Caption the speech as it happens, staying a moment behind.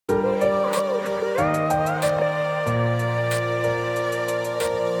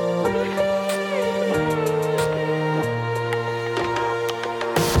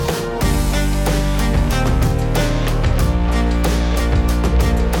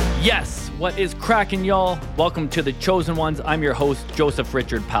Yes, what is cracking, y'all? Welcome to The Chosen Ones. I'm your host, Joseph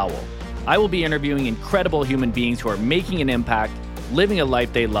Richard Powell. I will be interviewing incredible human beings who are making an impact, living a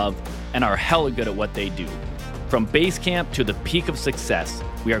life they love, and are hella good at what they do. From base camp to the peak of success,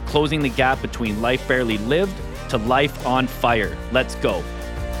 we are closing the gap between life barely lived to life on fire. Let's go.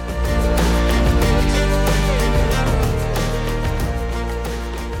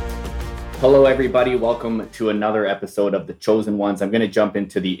 Hello, everybody. Welcome to another episode of The Chosen Ones. I'm going to jump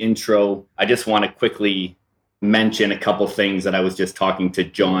into the intro. I just want to quickly mention a couple things that I was just talking to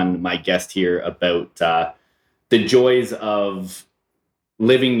John, my guest here, about the joys of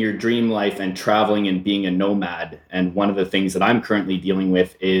living your dream life and traveling and being a nomad. And one of the things that I'm currently dealing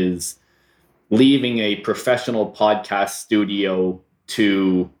with is leaving a professional podcast studio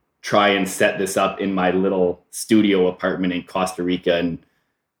to try and set this up in my little studio apartment in Costa Rica and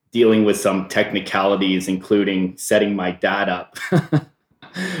dealing with some technicalities, including setting my dad up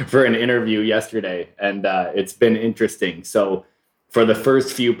for an interview yesterday. And it's been interesting. So for the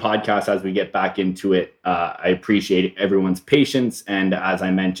first few podcasts, as we get back into it, I appreciate everyone's patience. And as I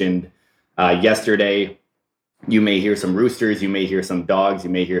mentioned yesterday, you may hear some roosters, you may hear some dogs, you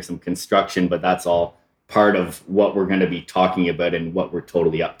may hear some construction, but that's all part of what we're going to be talking about and what we're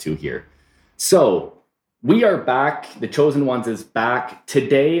totally up to here. So we are back. The Chosen Ones is back.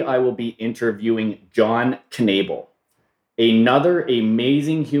 Today, I will be interviewing John Knebel, another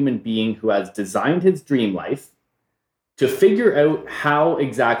amazing human being who has designed his dream life to figure out how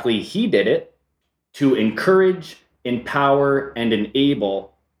exactly he did it to encourage, empower, and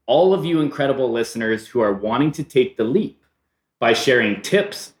enable all of you incredible listeners who are wanting to take the leap by sharing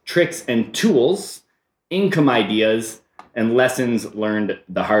tips, tricks, and tools, income ideas, and lessons learned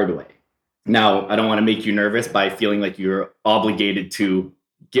the hard way. Now, I don't want to make you nervous by feeling like you're obligated to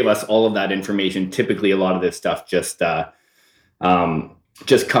give us all of that information. Typically, a lot of this stuff just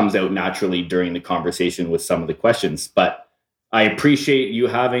comes out naturally during the conversation with some of the questions. But I appreciate you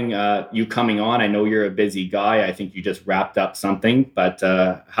having you coming on. I know you're a busy guy. I think you just wrapped up something. But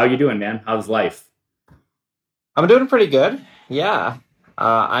how you doing, man? How's life? I'm doing pretty good. Yeah.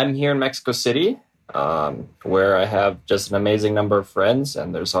 I'm here in Mexico City, where I have just an amazing number of friends,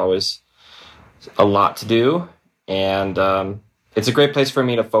 and there's always a lot to do, and it's a great place for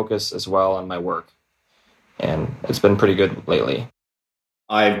me to focus as well on my work, and it's been pretty good lately.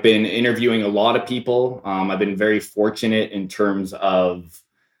 I've been interviewing a lot of people. I've been very fortunate in terms of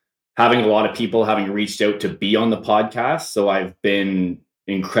having a lot of people having reached out to be on the podcast, so I've been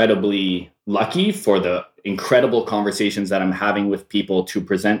incredibly lucky for the incredible conversations that I'm having with people to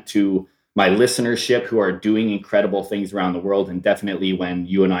present to my listenership who are doing incredible things around the world. And definitely when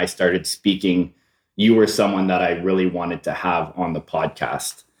you and I started speaking, you were someone that I really wanted to have on the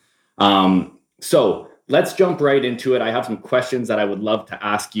podcast. So let's jump right into it. I have some questions that I would love to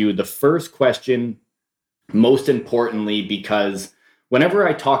ask you. The first question, most importantly, because whenever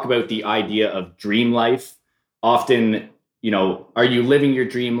I talk about the idea of dream life, often, are you living your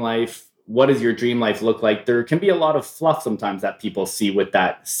dream life? What does your dream life look like? There can be a lot of fluff sometimes that people see with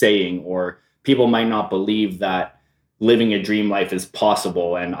that saying, or people might not believe that living a dream life is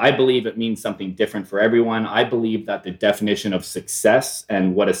possible. And I believe it means something different for everyone. I believe that the definition of success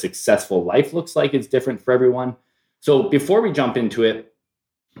and what a successful life looks like is different for everyone. So before we jump into it,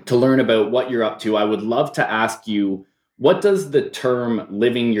 to learn about what you're up to, I would love to ask you, what does the term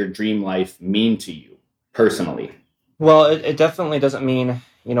living your dream life mean to you personally? Well, it definitely doesn't mean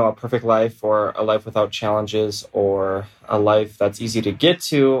a perfect life or a life without challenges or a life that's easy to get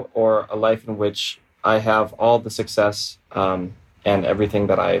to or a life in which I have all the success and everything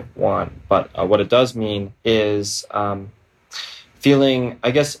that I want. But what it does mean is feeling, I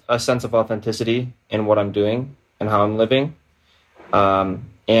guess, a sense of authenticity in what I'm doing and how I'm living.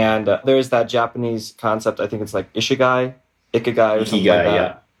 And there's that Japanese concept, I think it's like ikigai or something like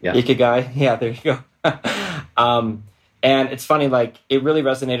that. Yeah. Ikigai, yeah, there you go. And it's funny, like it really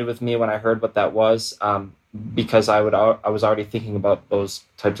resonated with me when I heard what that was, because I was already thinking about those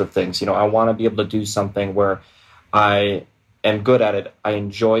types of things. I want to be able to do something where I am good at it, I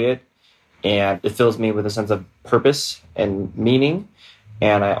enjoy it, and it fills me with a sense of purpose and meaning.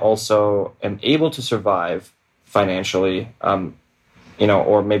 And I also am able to survive financially,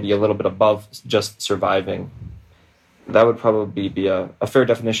 or maybe a little bit above just surviving. That would probably be a fair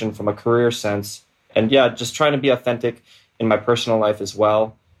definition from a career sense. And yeah, just trying to be authentic in my personal life as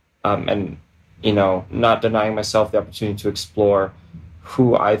well. And, not denying myself the opportunity to explore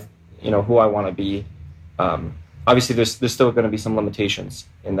who I want to be. Obviously there's still going to be some limitations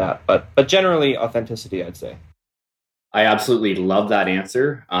in that, but generally authenticity, I'd say. I absolutely love that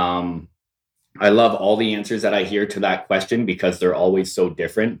answer. I love all the answers that I hear to that question because they're always so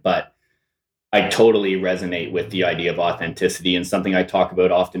different. But I totally resonate with the idea of authenticity, and something I talk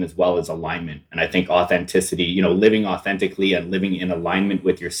about often as well is alignment. And I think authenticity, living authentically and living in alignment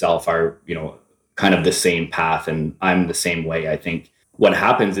with yourself are, kind of the same path. And I'm the same way. I think what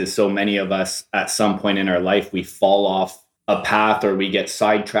happens is so many of us at some point in our life, we fall off a path or we get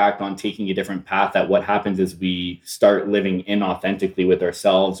sidetracked on taking a different path. That what happens is we start living inauthentically with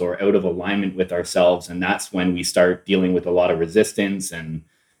ourselves or out of alignment with ourselves. And that's when we start dealing with a lot of resistance and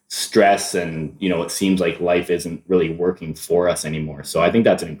stress, and it seems like life isn't really working for us anymore. So I think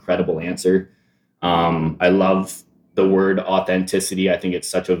that's an incredible answer. I love the word authenticity. I think it's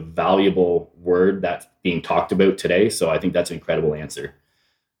such a valuable word that's being talked about today. So I think that's an incredible answer.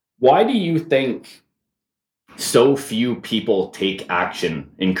 Why do you think so few people take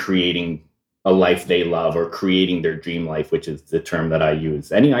action in creating a life they love or creating their dream life, which is the term that I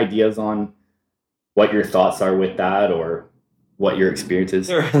use? Any ideas on what your thoughts are with that, or what your experience is?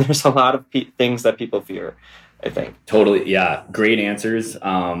 There's a lot of things that people fear, I think. Totally. Yeah. Great answers.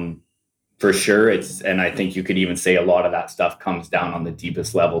 For sure. And I think you could even say a lot of that stuff comes down on the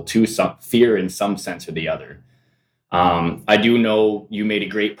deepest level to some fear in some sense or the other. I do know you made a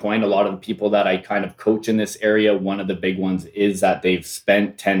great point. A lot of the people that I kind of coach in this area, one of the big ones is that they've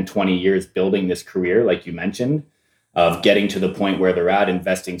spent 10, 20 years building this career, like you mentioned, of getting to the point where they're at,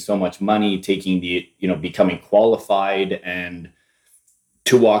 investing so much money, taking becoming qualified, and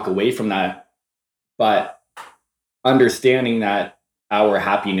to walk away from that. But understanding that our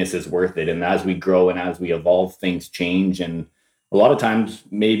happiness is worth it. And as we grow and as we evolve, things change. And a lot of times,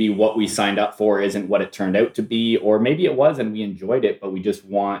 maybe what we signed up for isn't what it turned out to be, or maybe it was and we enjoyed it, but we just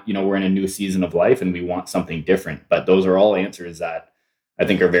want, we're in a new season of life and we want something different. But those are all answers that I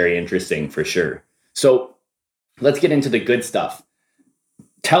think are very interesting for sure. So let's get into the good stuff.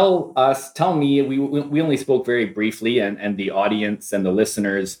 Tell me, we only spoke very briefly, and the audience and the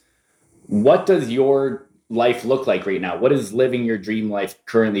listeners, what does your life look like right now? What does living your dream life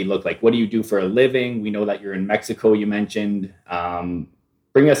currently look like? What do you do for a living? We know that you're in Mexico, you mentioned.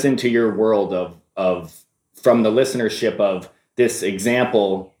 Bring us into your world of from the listenership of this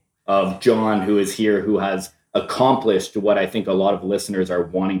example of John, who is here, who has accomplished what I think a lot of listeners are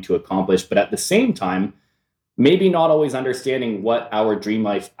wanting to accomplish, but at the same time, maybe not always understanding what our dream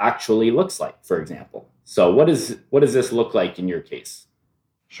life actually looks like, for example. So what does this look like in your case?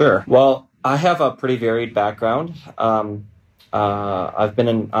 Sure. Well, I have a pretty varied background. I've been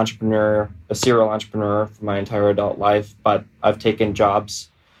an entrepreneur, a serial entrepreneur for my entire adult life, but I've taken jobs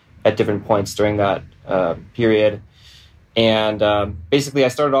at different points during that period. And basically, I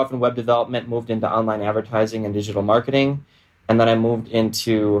started off in web development, moved into online advertising and digital marketing, and then I moved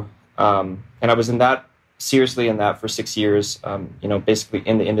into, and I was seriously in that for 6 years, basically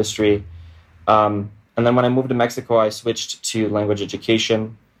in the industry. And then when I moved to Mexico, I switched to language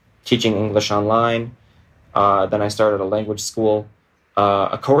education, teaching English online. Then I started a language school,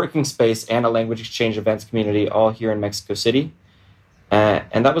 a co-working space, and a language exchange events community, all here in Mexico City.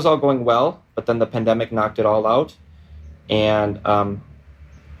 And that was all going well, but then the pandemic knocked it all out. And,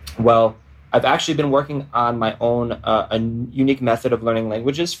 I've actually been working on my own, a unique method of learning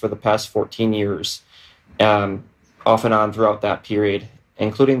languages for the past 14 years, off and on throughout that period,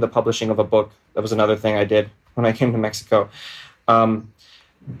 including the publishing of a book. That was another thing I did when I came to Mexico. So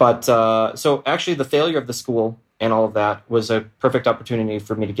actually the failure of the school and all of that was a perfect opportunity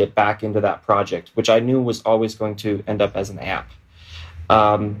for me to get back into that project, which I knew was always going to end up as an app.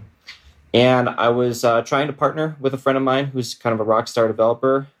 And I was trying to partner with a friend of mine who's kind of a rock star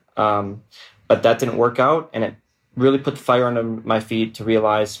developer, but that didn't work out, and it really put the fire under my feet to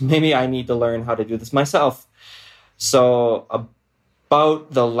realize maybe I need to learn how to do this myself. So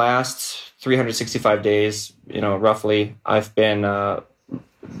about the last 365 days, roughly, I've been,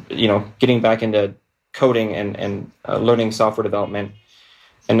 getting back into coding and learning software development.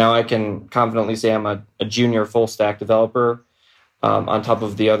 And now I can confidently say I'm a junior full stack developer, on top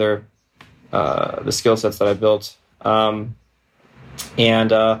of the other, the skill sets that I built.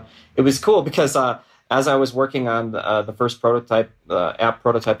 It was cool because, as I was working on the first prototype, the app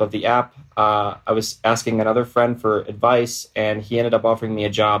prototype of the app, I was asking another friend for advice, and he ended up offering me a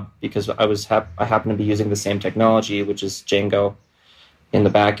job because I happened to be using the same technology, which is Django, in the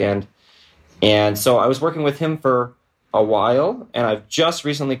back end. And so I was working with him for a while, and I've just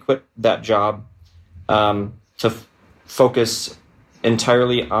recently quit that job to focus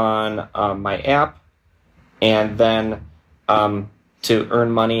entirely on my app, and then to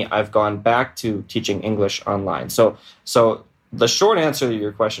earn money, I've gone back to teaching English online. So the short answer to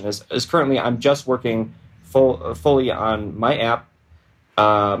your question is currently I'm just working fully on my app,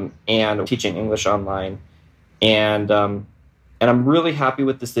 and teaching English online. And I'm really happy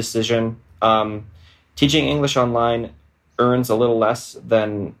with this decision. Teaching English online earns a little less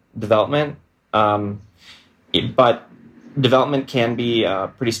than development, but development can be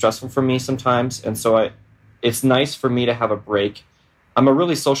pretty stressful for me sometimes, and so it's nice for me to have a break. I'm a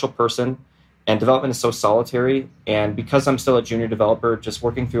really social person, and development is so solitary. And because I'm still a junior developer, just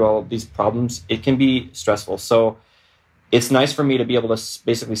working through all of these problems, it can be stressful. So it's nice for me to be able to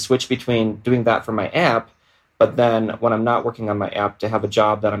basically switch between doing that for my app, but then when I'm not working on my app, to have a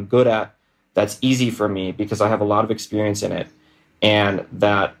job that I'm good at, that's easy for me because I have a lot of experience in it, and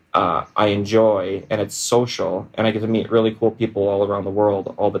that I enjoy, and it's social, and I get to meet really cool people all around the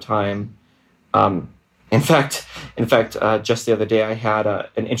world all the time. Um, in fact, just the other day I had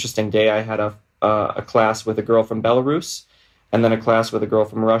an interesting day. I had a class with a girl from Belarus, and then a class with a girl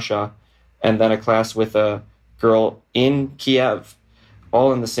from Russia, and then a class with a girl in Kiev,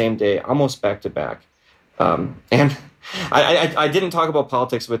 all in the same day, almost back to back. And I didn't talk about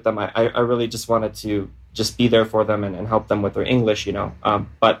politics with them. I really just wanted to just be there for them and help them with their English, you know. I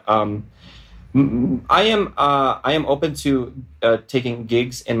am open to taking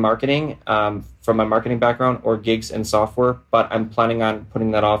gigs in marketing from my marketing background, or gigs in software, but I'm planning on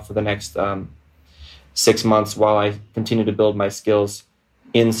putting that off for the next 6 months while I continue to build my skills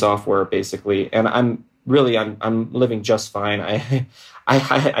in software, basically. And I'm living just fine.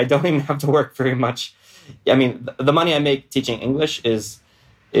 I don't even have to work very much. I mean, the money I make teaching English is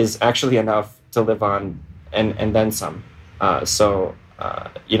actually enough to live on, and then some. It's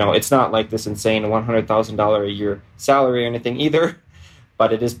not like this insane $100,000 a year salary or anything either,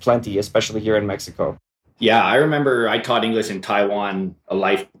 but it is plenty, especially here in Mexico. Yeah, I remember I taught English in Taiwan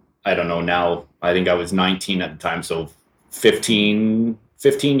I don't know now, I think I was 19 at the time, so 15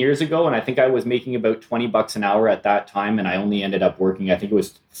 years ago. And I think I was making about $20 an hour at that time. And I only ended up working, I think it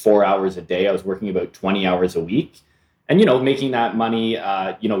was 4 hours a day. I was working about 20 hours a week. And, making that money,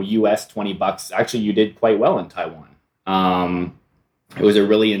 US $20, actually you did quite well in Taiwan. It was a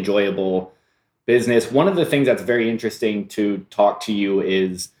really enjoyable business. One of the things that's very interesting to talk to you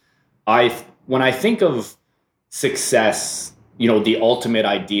is when I think of success, the ultimate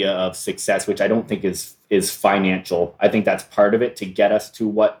idea of success, which I don't think is financial. I think that's part of it to get us to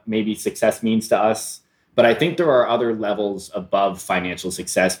what maybe success means to us. But I think there are other levels above financial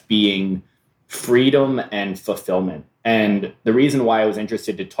success, being freedom and fulfillment. And the reason why I was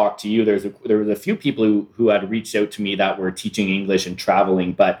interested to talk to you, there was a few people who had reached out to me that were teaching English and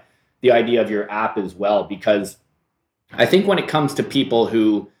traveling, but the idea of your app as well, because I think when it comes to people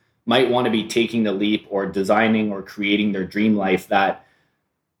who might want to be taking the leap or designing or creating their dream life, that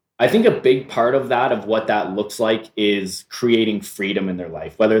I think a big part of that, of what that looks like, is creating freedom in their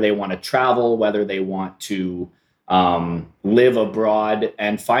life, whether they want to travel, whether they want to live abroad,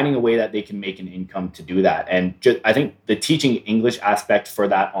 and finding a way that they can make an income to do that. And I think the teaching English aspect for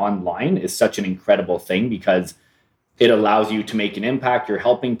that online is such an incredible thing, because it allows you to make an impact. You're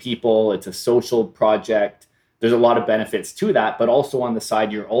helping people. It's a social project. There's a lot of benefits to that, but also on the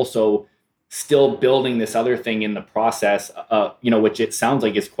side, you're also still building this other thing in the process, which it sounds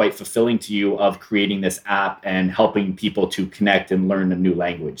like is quite fulfilling to you, of creating this app and helping people to connect and learn a new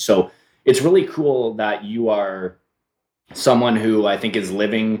language. So it's really cool that you are someone who I think is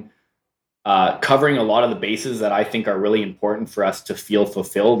living, covering a lot of the bases that I think are really important for us to feel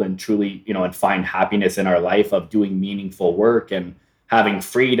fulfilled and truly, and find happiness in our life, of doing meaningful work and having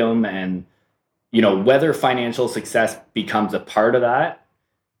freedom. And, whether financial success becomes a part of that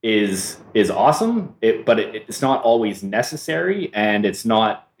is awesome. But it's not always necessary, and it's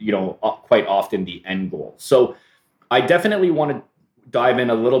not, quite often the end goal. So I definitely want to dive in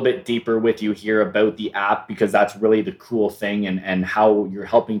a little bit deeper with you here about the app, because that's really the cool thing, and how you're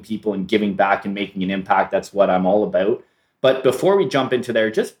helping people and giving back and making an impact. That's what I'm all about. But before we jump into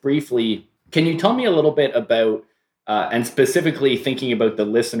there, just briefly, can you tell me a little bit about, and specifically thinking about the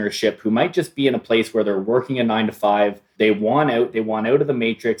listenership who might just be in a place where they're working a 9 to 5, they want out of the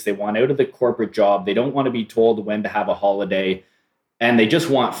matrix, they want out of the corporate job, they don't want to be told when to have a holiday, and they just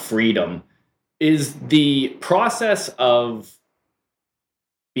want freedom. Is the process of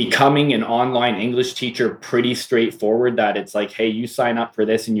becoming an online English teacher pretty straightforward, that it's like, hey, you sign up for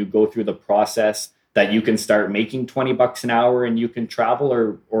this and you go through the process, that you can start making $20 an hour and you can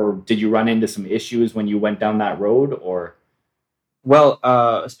travel? Or did you run into some issues when you went down that road? Or Well,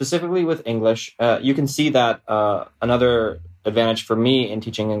 specifically with English, you can see that another advantage for me in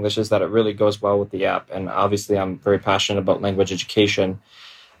teaching English is that it really goes well with the app. And obviously, I'm very passionate about language education.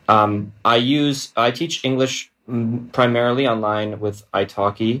 I teach English primarily online with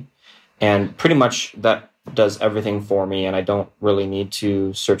italki, and pretty much that does everything for me, and I don't really need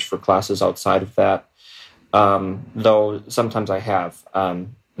to search for classes outside of that. Though sometimes I have.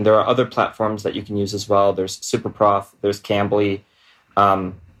 There are other platforms that you can use as well. There's SuperProf, there's Cambly,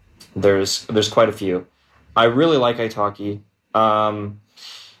 um, there's quite a few. I really like Italki.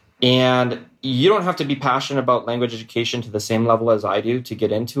 And you don't have to be passionate about language education to the same level as I do to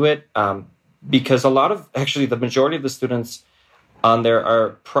get into it, because actually, the majority of the students on there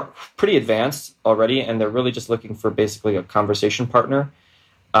are pretty advanced already, and they're really just looking for basically a conversation partner.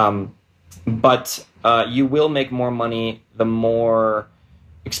 But you will make more money the more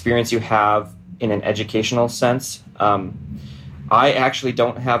experience you have in an educational sense. I actually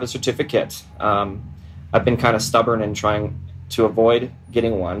don't have a certificate. I've been kind of stubborn in trying to avoid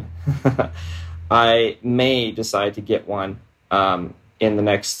getting one. I may decide to get one in the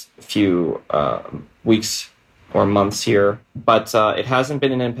next few weeks or months here, but it hasn't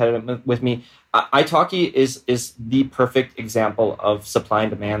been an impediment with me. Italki is the perfect example of supply and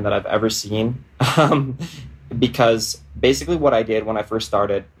demand that I've ever seen, because basically what I did when I first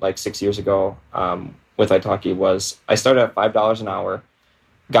started like 6 years ago with Italki was I started at $5 an hour,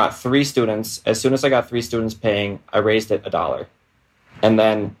 got 3 students. As soon as I got 3 students paying, I raised it $1. And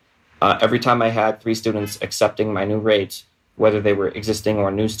then every time I had 3 students accepting my new rate, whether they were existing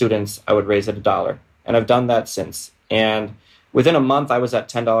or new students, I would raise it $1. And I've done that since. And within a month, I was at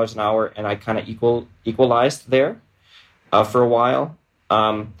 $10 an hour, and I kind of equalized there for a while.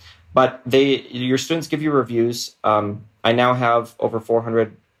 But your students give you reviews. I now have over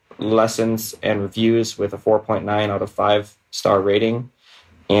 400 lessons and reviews with a 4.9 out of 5 star rating.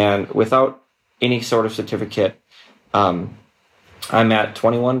 And without any sort of certificate, I'm at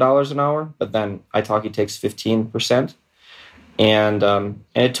 $21 an hour, but then Italki takes 15%. And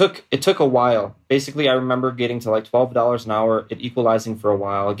it took a while. Basically, I remember getting to like $12 an hour, it equalizing for a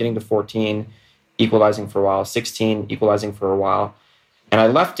while, getting to 14, equalizing for a while, 16, equalizing for a while. And I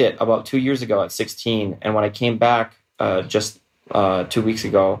left it about 2 years ago at 16. And when I came back just 2 weeks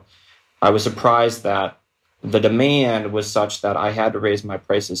ago, I was surprised that the demand was such that I had to raise my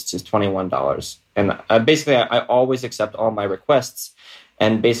prices to $21. And I always accept all my requests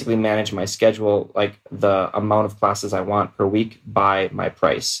and basically manage my schedule, like the amount of classes I want per week, by my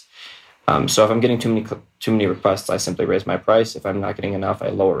price. So if I'm getting too many requests, I simply raise my price. If I'm not getting enough, I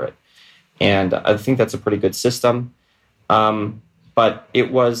lower it. And I think that's a pretty good system. But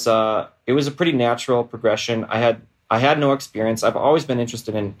it was a pretty natural progression. I had no experience. I've always been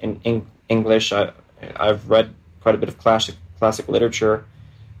interested in English. I've read quite a bit of classic literature,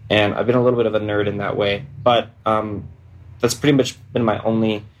 and I've been a little bit of a nerd in that way. But that's pretty much been my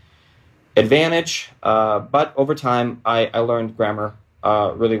only advantage. But over time, I learned grammar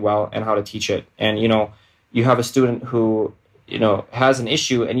really well and how to teach it. And, you have a student who, has an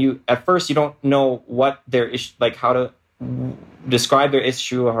issue, and at first you don't know what their issue, like how to describe their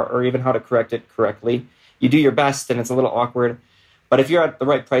issue or even how to correct it correctly. You do your best, and it's a little awkward. But if you're at the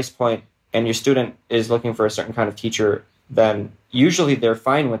right price point and your student is looking for a certain kind of teacher, then usually they're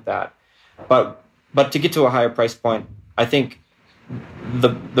fine with that. But to get to a higher price point, I think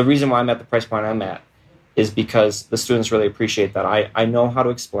the reason why I'm at the price point I'm at is because the students really appreciate that. I know how to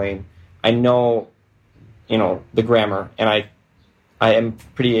explain. I know, the grammar, and I am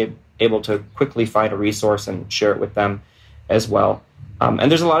pretty able to quickly find a resource and share it with them as well.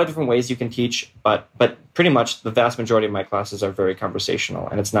 And there's a lot of different ways you can teach, but pretty much the vast majority of my classes are very conversational,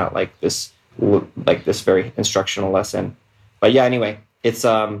 and it's not like this very instructional lesson. But yeah, anyway, it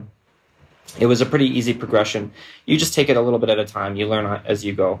was a pretty easy progression. You just take it a little bit at a time. You learn as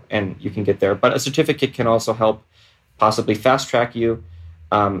you go, and you can get there. But a certificate can also help possibly fast track you.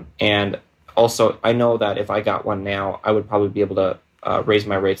 And also, I know that if I got one now, I would probably be able to raise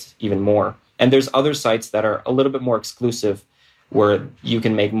my rates even more. And there's other sites that are a little bit more exclusive where you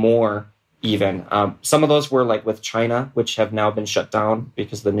can make more even. Some of those were like with China, which have now been shut down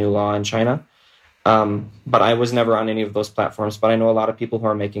because of the new law in China. But I was never on any of those platforms, but I know a lot of people who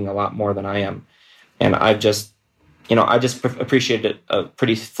are making a lot more than I am. And I just appreciated a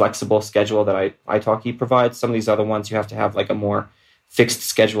pretty flexible schedule that Italki provides. Some of these other ones, you have to have like a more fixed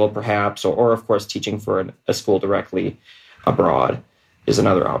schedule perhaps, or of course, teaching for a school directly abroad is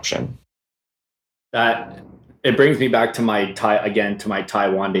another option. That it brings me back to my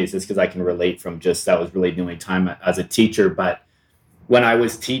Taiwan days, just because I can relate from that was really the only time as a teacher. But when I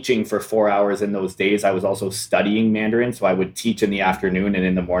was teaching for 4 hours in those days, I was also studying Mandarin. So I would teach in the afternoon, and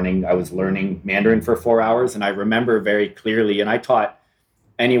in the morning I was learning Mandarin for 4 hours. And I remember very clearly, and I taught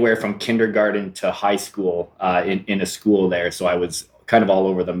anywhere from kindergarten to high school in a school there. So I was kind of all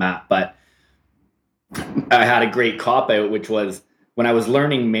over the map. But I had a great cop out, which was when I was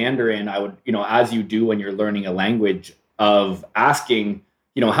learning Mandarin, I would, as you do when you're learning a language, of asking,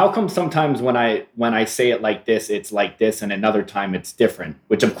 how come sometimes when I say it like this, it's like this, and another time it's different.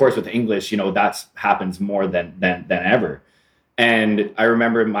 Which, of course, with English, that's happens more than ever. And I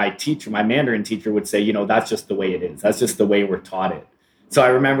remember my Mandarin teacher would say, that's just the way it is. That's just the way we're taught it. So I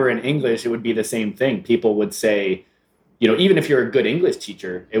remember in English, it would be the same thing. People would say, even if you're a good English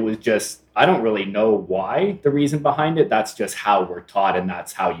teacher, it was just, I don't really know why the reason behind it. That's just how we're taught, and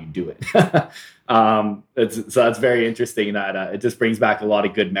that's how you do it. So that's very interesting that it just brings back a lot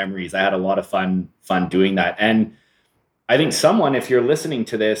of good memories. I had a lot of fun doing that. And I think if you're listening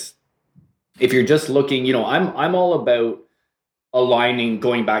to this, if you're just looking, I'm all about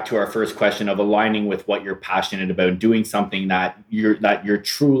going back to our first question of aligning with what you're passionate about, doing something that you're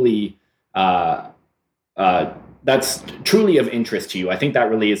truly, that's truly of interest to you. I think that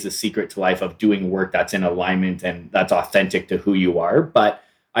really is the secret to life, of doing work that's in alignment and that's authentic to who you are. But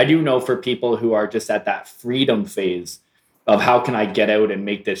I do know for people who are just at that freedom phase of how can I get out and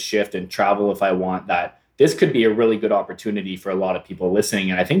make this shift and travel if I want, that this could be a really good opportunity for a lot of people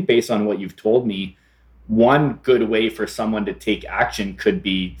listening. And I think based on what you've told me, one good way for someone to take action could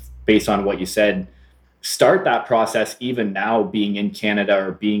be, based on what you said, start that process even now, being in Canada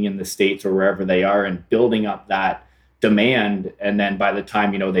or being in the States or wherever they are, and building up that demand. And then by the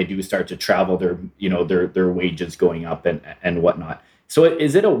time, they do start to travel, their wages going up and whatnot. So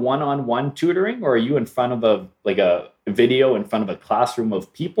is it a one-on-one tutoring, or are you in front of a video in front of a classroom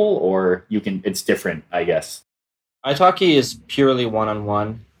of people, or it's different, I guess? Italki is purely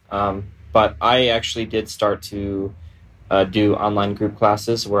one-on-one. But I actually did start to do online group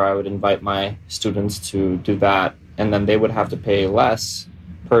classes where I would invite my students to do that, and then they would have to pay less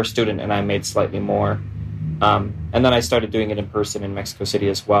per student, and I made slightly more. And then I started doing it in person in Mexico City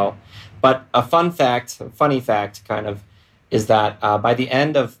as well. But a funny fact kind of, is that by the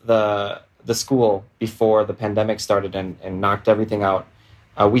end of the school, before the pandemic started and knocked everything out,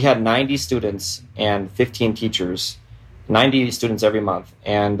 we had 90 students and 15 teachers, 90 students every month.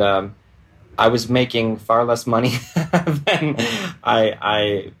 And I was making far less money than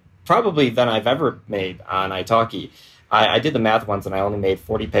I I've ever made on Italki. I did the math once, and I only made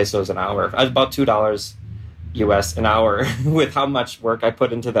 40 pesos an hour. I was about $2 US an hour with how much work I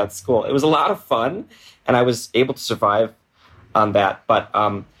put into that school. It was a lot of fun, and I was able to survive on that. But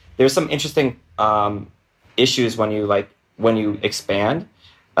there's some interesting issues when you expand.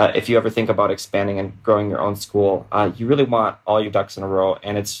 If you ever think about expanding and growing your own school, you really want all your ducks in a row,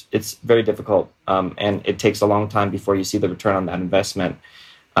 and it's very difficult, and it takes a long time before you see the return on that investment.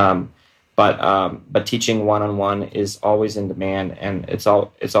 But teaching one-on-one is always in demand, and it's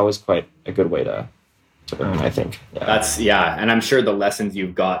always quite a good way to learn, I think. Yeah. And I'm sure the lessons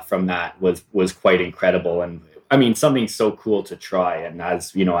you've got from that was quite incredible, and I mean, something so cool to try. And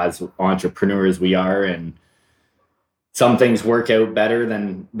as entrepreneurs we are, and some things work out better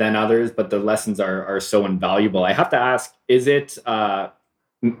than others, but the lessons are so invaluable. I have to ask, is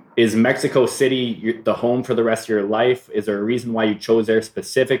Mexico City the home for the rest of your life? Is there a reason why you chose there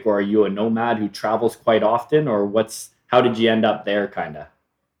specific, or are you a nomad who travels quite often, or how did you end up there, kind of?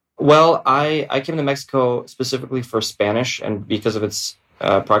 Well, I came to Mexico specifically for Spanish, and because of its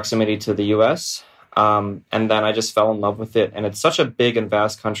proximity to the U.S., and then I just fell in love with it. And it's such a big and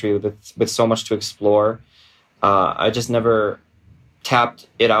vast country with so much to explore. I just never tapped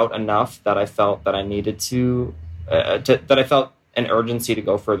it out enough that I felt that I needed that I felt an urgency to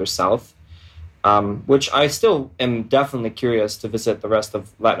go further south, which I still am definitely curious to visit the rest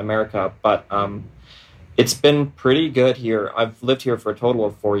of Latin America. But it's been pretty good here. I've lived here for a total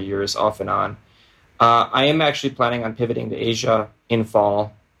of 4 years, off and on. I am actually planning on pivoting to Asia in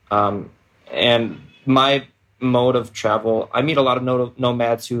fall. And my mode of travel, I meet a lot of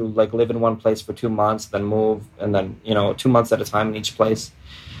nomads who live in one place for 2 months, then move, and then 2 months at a time in each place.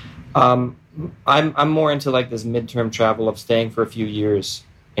 I'm more into this midterm travel of staying for a few years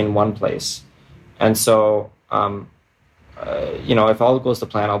in one place. And so if all goes to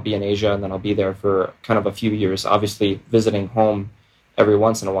plan, I'll be in Asia, and then I'll be there for kind of a few years, obviously visiting home every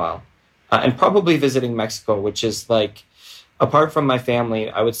once in a while, and probably visiting Mexico, which is apart from my family,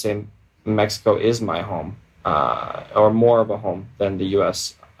 I would say Mexico is my home, or more of a home than the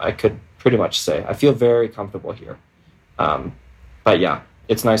U.S. I could pretty much say. I feel very comfortable here. But yeah,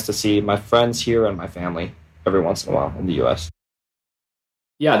 it's nice to see my friends here and my family every once in a while in the U.S.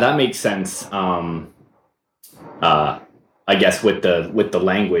 Yeah, that makes sense. I guess with the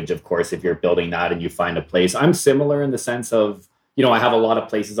language, of course, if you're building that and you find a place, I'm similar in the sense of, I have a lot of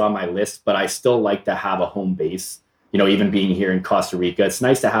places on my list, but I still like to have a home base. Even being here in Costa Rica, it's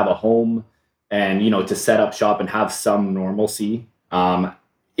nice to have a home and, to set up shop and have some normalcy.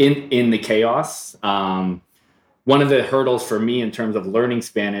 in the chaos. One of the hurdles for me in terms of learning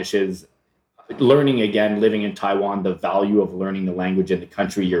Spanish is learning, again, living in Taiwan, the value of learning the language in the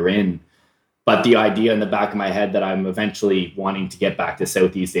country you're in. But the idea in the back of my head that I'm eventually wanting to get back to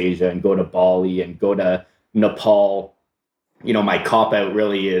Southeast Asia and go to Bali and go to Nepal, my cop out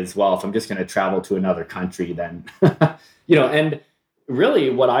really is, well, if I'm just going to travel to another country, then, and really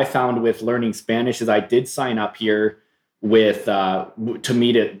what I found with learning Spanish is I did sign up here with to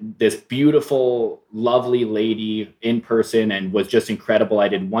meet this beautiful, lovely lady in person, and was just incredible. I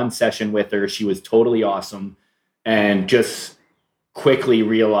did one session with her. She was totally awesome, and just quickly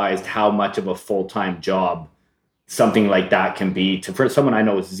realized how much of a full-time job something like that can be for someone I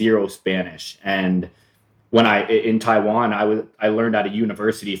know with zero Spanish. And when in Taiwan, I learned at a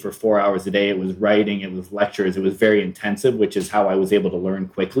university for 4 hours a day. It was writing, it was lectures, it was very intensive, which is how I was able to learn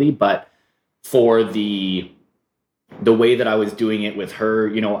quickly. But for the way that I was doing it with her,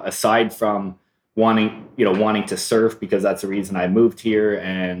 aside from wanting to surf, because that's the reason I moved here,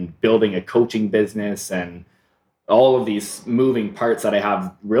 and building a coaching business and all of these moving parts that I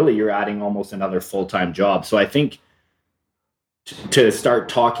have, really you're adding almost another full-time job. So I think to start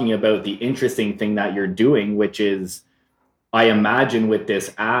talking about the interesting thing that you're doing, which is, I imagine with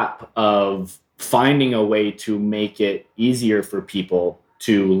this app, of finding a way to make it easier for people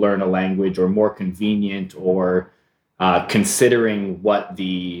to learn a language, or more convenient, or considering what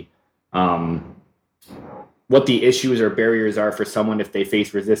the issues or barriers are for someone if they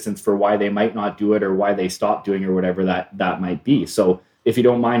face resistance for why they might not do it, or why they stop doing, or whatever that might be. So if you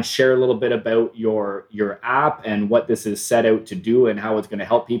don't mind, share a little bit about your app and what this is set out to do and how it's going to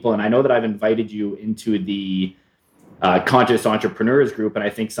help people. And I know that I've invited you into the Conscious Entrepreneurs group, and I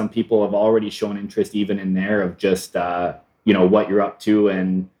think some people have already shown interest even in there, of just what you're up to,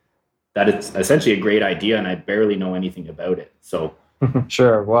 and that it's essentially a great idea, and I barely know anything about it. So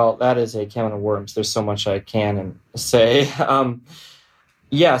sure. Well, that is a can of worms. There's so much I can say.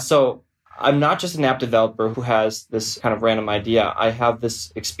 So I'm not just an app developer who has this kind of random idea. I have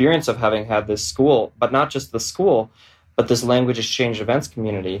this experience of having had this school, but not just the school, but this language exchange events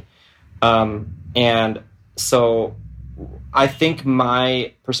community. And so I think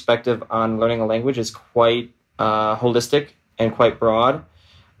my perspective on learning a language is quite holistic and quite broad.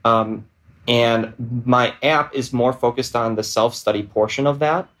 And my app is more focused on the self-study portion of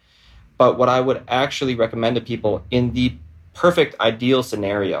that. But what I would actually recommend to people, in the perfect ideal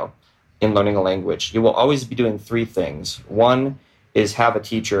scenario in learning a language, you will always be doing three things. One is have a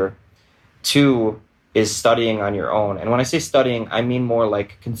teacher. Two is studying on your own. And when I say studying, I mean more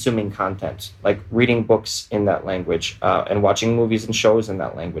like consuming content, like reading books in that language, and watching movies and shows in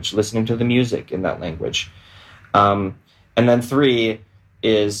that language, listening to the music in that language. And then three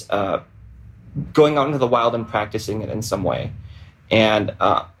is going out into the wild and practicing it in some way. And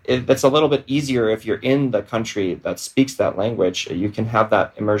it's a little bit easier if you're in the country that speaks that language. You can have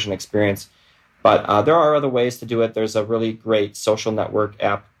that immersion experience. But there are other ways to do it. There's a really great social network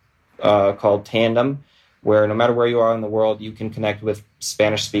app called Tandem, where no matter where you are in the world, you can connect with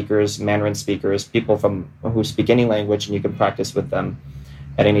Spanish speakers, Mandarin speakers, people who speak any language, and you can practice with them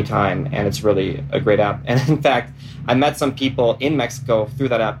at any time. And it's really a great app. And in fact, I met some people in Mexico through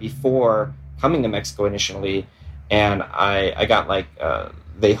that app before coming to Mexico initially. And I got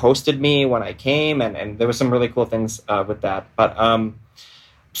they hosted me when I came, and there were some really cool things with that. But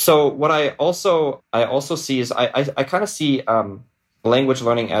so what I also see is I kind of see language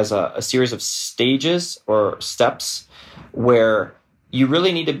learning as a series of stages or steps, where you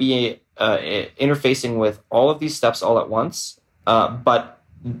really need to be interfacing with all of these steps all at once. But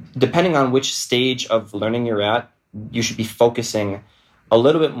depending on which stage of learning you're at, you should be focusing a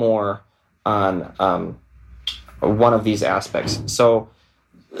little bit more on one of these aspects. So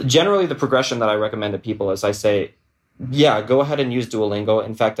generally the progression that I recommend to people is I say, yeah, go ahead and use Duolingo.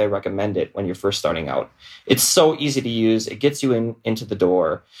 In fact, I recommend it when you're first starting out. It's so easy to use. It gets you into the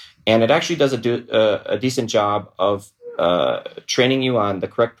door. And it actually does a decent job of training you on the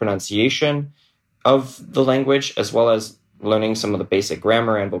correct pronunciation of the language, as well as learning some of the basic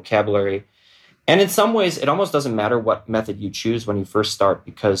grammar and vocabulary. And in some ways, it almost doesn't matter what method you choose when you first start,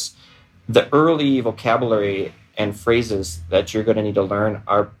 because the early vocabulary and phrases that you're going to need to learn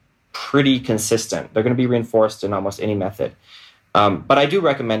are pretty consistent. They're going to be reinforced in almost any method. But I do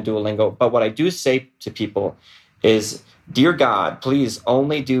recommend Duolingo. But what I do say to people is, dear God, please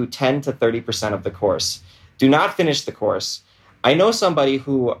only do 10 to 30% of the course. Do not finish the course. I know somebody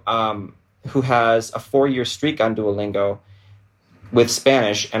who has a 4-year streak on Duolingo with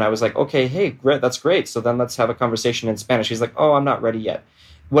Spanish. And I was like, okay, hey, great, that's great. So then let's have a conversation in Spanish. He's like, oh, I'm not ready yet.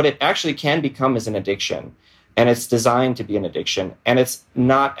 What it actually can become is an addiction. and it's designed to be an addiction, and it's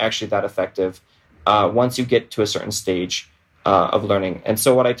not actually that effective once you get to a certain stage of learning. And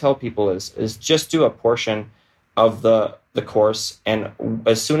so what I tell people is just do a portion of the course, and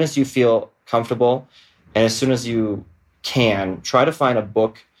as soon as you feel comfortable and as soon as you can, try to find a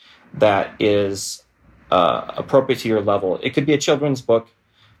book that is appropriate to your level. It could be a children's book,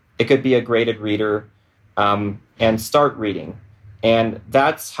 it could be a graded reader, and start reading. And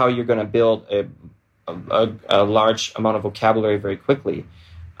that's how you're going to build a large amount of vocabulary very quickly.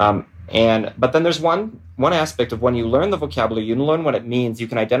 But then there's one aspect of when you learn the vocabulary, you learn what it means, you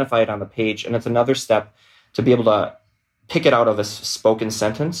can identify it on the page, and it's another step to be able to pick it out of a spoken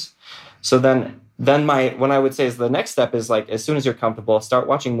sentence. So then what I would say is the next step is, like, as soon as you're comfortable, start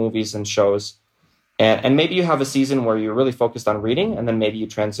watching movies and shows. And maybe you have a season where you're really focused on reading, and then maybe you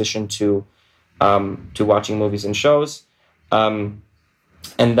transition to watching movies and shows, and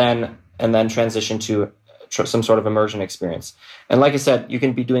then transition to some sort of immersion experience. And like I said, you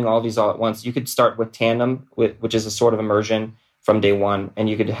can be doing all these all at once. You could start with Tandem, which is a sort of immersion from day one, and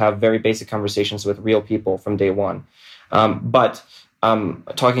you could have very basic conversations with real people from day one. But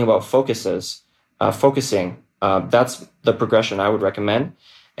talking about focusing, that's the progression I would recommend.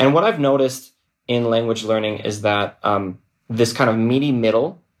 And what I've noticed in language learning is that this kind of meaty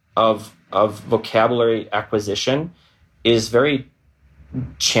middle of vocabulary acquisition is very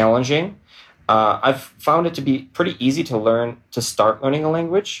challenging. I've found it to be pretty easy to start learning a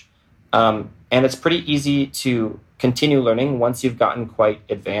language. And it's pretty easy to continue learning once you've gotten quite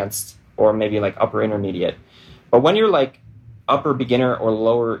advanced, or maybe like upper intermediate. But when you're like upper beginner or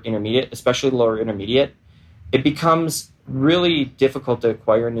lower intermediate, especially lower intermediate, it becomes really difficult to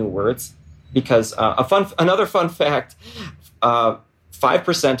acquire new words, because another fun fact,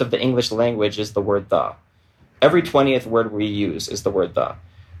 5% of the English language is the word the. Every 20th word we use is the word the.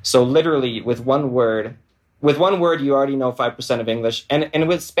 So literally with one word, you already know 5% of English. And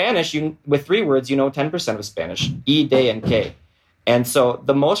with Spanish, with 3 words, you know 10% of Spanish, y, de, and que. And so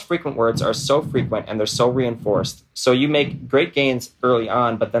the most frequent words are so frequent and they're so reinforced. So you make great gains early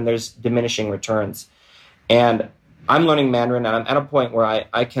on, but then there's diminishing returns. And I'm learning Mandarin, and I'm at a point where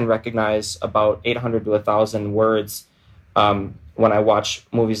I can recognize about 800 to 1,000 words when I watch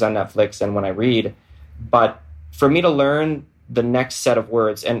movies on Netflix and when I read. But for me to learn the next set of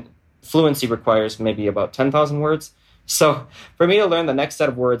words, and fluency requires maybe about 10,000 words. So for me to learn the next set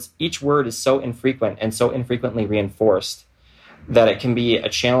of words, each word is so infrequent and so infrequently reinforced that it can be a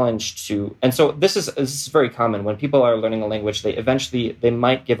challenge to. And so this is very common. When people are learning a language, they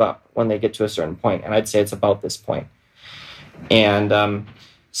might give up when they get to a certain point. And I'd say it's about this point. And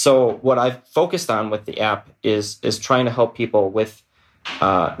so what I've focused on with the app is trying to help people with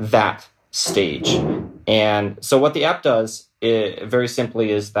that stage. And so what the app does, very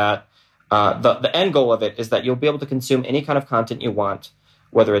simply, is that the end goal of it is that you'll be able to consume any kind of content you want,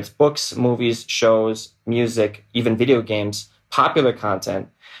 whether it's books, movies, shows, music, even video games, popular content.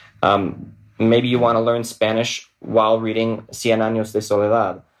 Maybe you want to learn Spanish while reading Cien Años de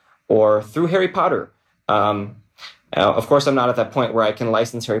Soledad, or through Harry Potter. Of course, I'm not at that point where I can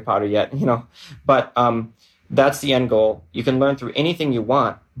license Harry Potter yet, but that's the end goal. You can learn through anything you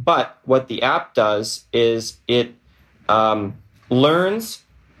want. But what the app does is it learns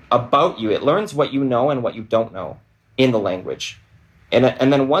about you. It learns what you know and what you don't know in the language. And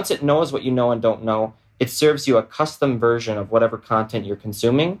then once it knows what you know and don't know, it serves you a custom version of whatever content you're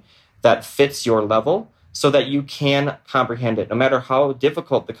consuming that fits your level so that you can comprehend it. No matter how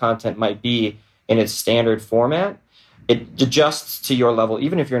difficult the content might be in its standard format, it adjusts to your level,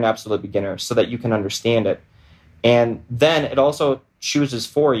 even if you're an absolute beginner, so that you can understand it. And then it also chooses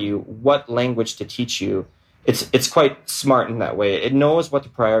for you what language to teach you. It's quite smart in that way. It knows what to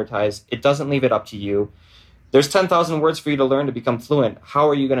prioritize. It doesn't leave it up to you. There's 10,000 words for you to learn to become fluent. How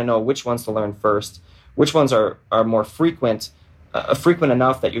are you going to know which ones to learn first? Which ones are more frequent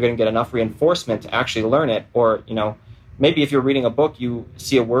enough that you're going to get enough reinforcement to actually learn it? Or, maybe if you're reading a book, you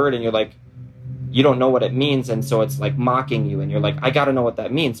see a word and you're like, you don't know what it means, and so it's like mocking you, and you're like, I got to know what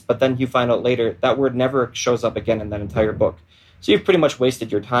that means. But then you find out later that word never shows up again in that entire book. So you've pretty much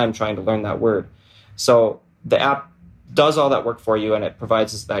wasted your time trying to learn that word. So the app does all that work for you, and it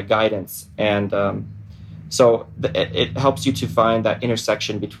provides us that guidance. And it helps you to find that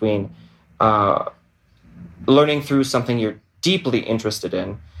intersection between learning through something you're deeply interested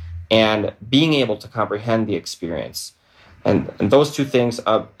in and being able to comprehend the experience. And those two things,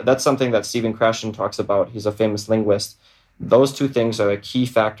 that's something that Stephen Krashen talks about. He's a famous linguist. Those two things are the key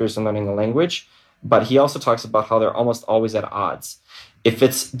factors in learning a language. But he also talks about how they're almost always at odds. If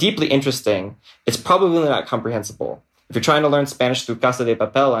it's deeply interesting, it's probably not comprehensible. If you're trying to learn Spanish through Casa de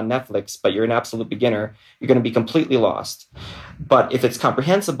Papel on Netflix, but you're an absolute beginner, you're going to be completely lost. But if it's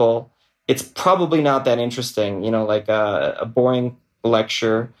comprehensible, it's probably not that interesting, like a boring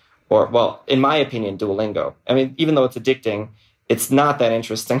lecture or, well, in my opinion, Duolingo. I mean, even though it's addicting, it's not that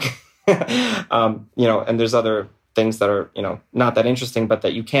interesting. And there's other things that are, not that interesting, but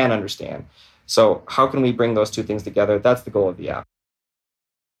that you can understand. So how can we bring those two things together? That's the goal of the app.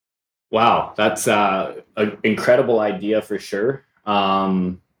 Wow, that's an incredible idea for sure.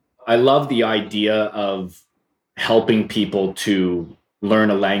 I love the idea of helping people to learn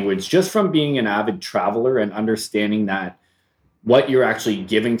a language just from being an avid traveler and understanding that what you're actually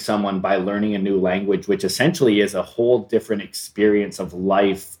giving someone by learning a new language, which essentially is a whole different experience of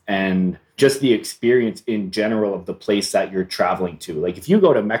life and just the experience in general of the place that you're traveling to. Like if you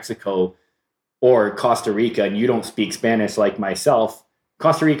go to Mexico or Costa Rica and you don't speak Spanish like myself,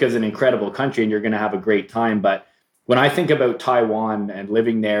 Costa Rica is an incredible country and you're going to have a great time. But when I think about Taiwan and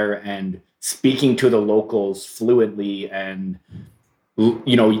living there and speaking to the locals fluently, and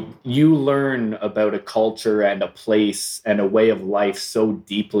you learn about a culture and a place and a way of life so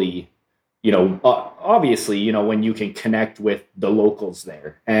deeply, obviously, when you can connect with the locals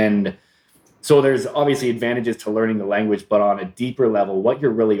there. And so there's obviously advantages to learning the language, but on a deeper level, what you're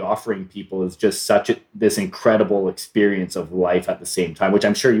really offering people is just this incredible experience of life at the same time, which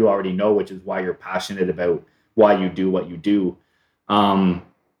I'm sure you already know, which is why you're passionate about why you do what you do.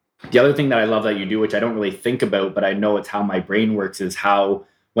 The other thing that I love that you do, which I don't really think about, but I know it's how my brain works, is how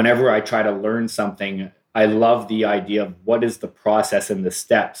whenever I try to learn something, I love the idea of what is the process and the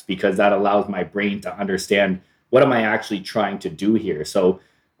steps, because that allows my brain to understand what am I actually trying to do here. So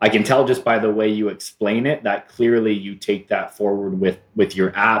I can tell just by the way you explain it that clearly you take that forward with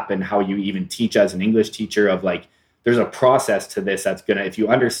your app and how you even teach as an English teacher of like, there's a process to this that's going to, if you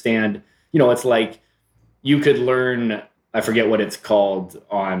understand, it's like you could learn, I forget what it's called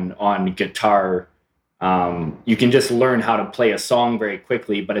on guitar. You can just learn how to play a song very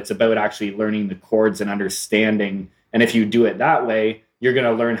quickly, but it's about actually learning the chords and understanding. And if you do it that way, you're going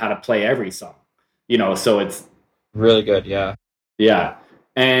to learn how to play every song, so it's really good. Yeah. Yeah.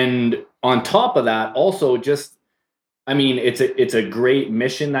 And on top of that, also just, I mean, it's a great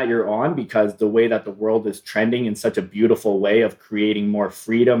mission that you're on, because the way that the world is trending in such a beautiful way of creating more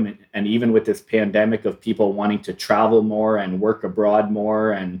freedom, and even with this pandemic of people wanting to travel more and work abroad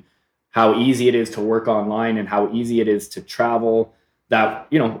more, and how easy it is to work online and how easy it is to travel, that,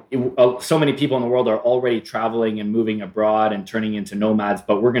 so many people in the world are already traveling and moving abroad and turning into nomads,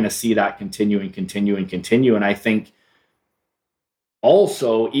 but we're going to see that continue and continue and continue. And I think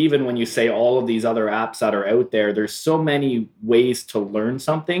also, even when you say all of these other apps that are out there, there's so many ways to learn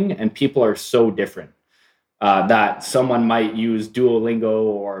something, and people are so different. That someone might use Duolingo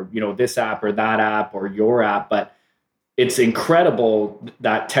or this app or that app or your app, but it's incredible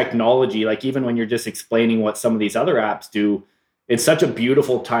that technology, like even when you're just explaining what some of these other apps do, it's such a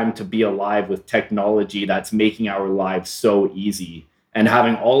beautiful time to be alive with technology that's making our lives so easy and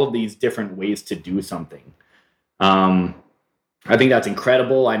having all of these different ways to do something. I think that's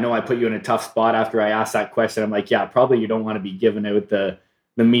incredible. I know I put you in a tough spot after I asked that question. I'm like, yeah, probably you don't want to be giving out the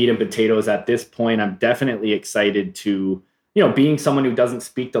meat and potatoes at this point. I'm definitely excited to, being someone who doesn't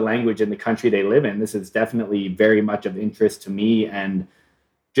speak the language in the country they live in, this is definitely very much of interest to me, and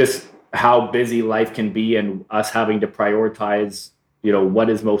just how busy life can be and us having to prioritize, what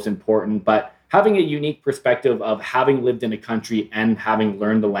is most important, but having a unique perspective of having lived in a country and having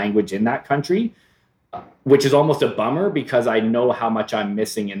learned the language in that country, which is almost a bummer because I know how much I'm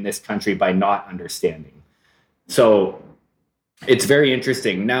missing in this country by not understanding. So it's very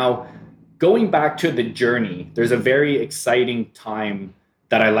interesting. Now, going back to the journey, there's a very exciting time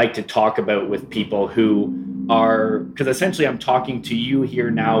that I like to talk about with people who are, because essentially I'm talking to you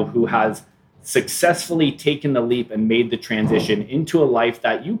here now who has successfully taken the leap and made the transition into a life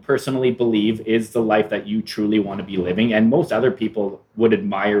that you personally believe is the life that you truly want to be living, and most other people would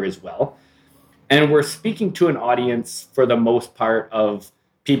admire as well. And we're speaking to an audience, for the most part, of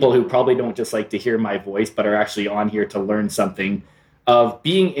people who probably don't just like to hear my voice, but are actually on here to learn something, of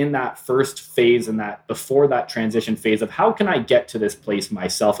being in that first phase and that before that transition phase of how can I get to this place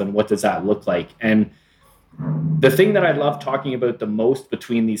myself and what does that look like? And the thing that I love talking about the most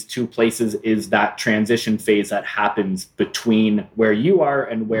between these two places is that transition phase that happens between where you are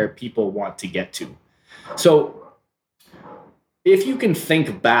and where people want to get to. So if you can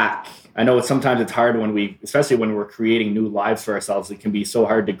think back, I know sometimes it's hard especially when we're creating new lives for ourselves, it can be so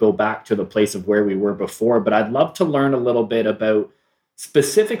hard to go back to the place of where we were before, but I'd love to learn a little bit about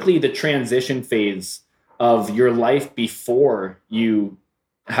specifically the transition phase of your life before you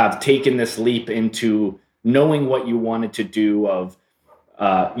have taken this leap into knowing what you wanted to do of,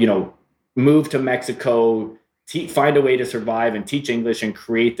 move to Mexico, find a way to survive and teach English and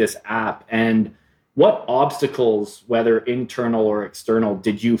create this app? And what obstacles, whether internal or external,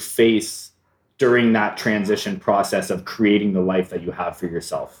 did you face during that transition process of creating the life that you have for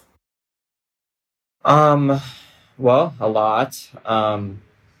yourself? Well, a lot.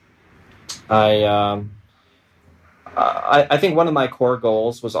 I, um, I think one of my core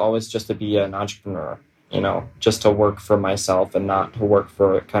goals was always just to be an entrepreneur, just to work for myself and not to work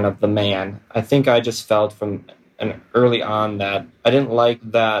for kind of the man. I think I just felt from an early on that I didn't like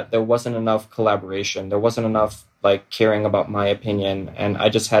that there wasn't enough collaboration. There wasn't enough like caring about my opinion, and I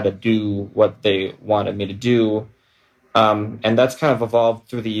just had to do what they wanted me to do. And that's kind of evolved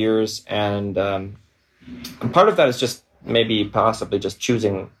through the years. And part of that is just maybe possibly just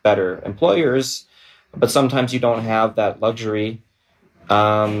choosing better employers, but sometimes you don't have that luxury.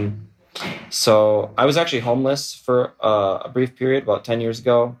 So I was actually homeless for a brief period, about 10 years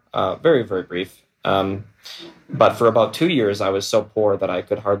ago, very, very brief. But for about 2 years, I was so poor that I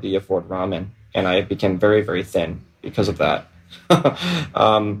could hardly afford ramen, and I became very, very thin because of that.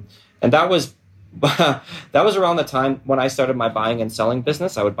 And that was that was around the time when I started my buying and selling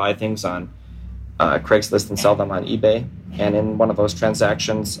business. I would buy things on Craigslist and sell them on eBay. And in one of those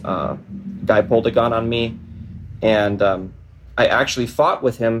transactions, a guy pulled a gun on me, and I actually fought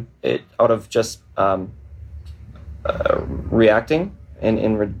with him out of just reacting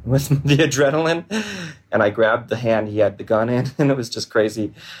with the adrenaline, and I grabbed the hand he had the gun in, and it was just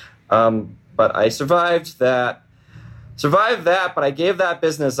crazy. But I survived that, but I gave that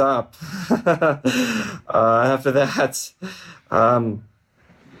business up after that.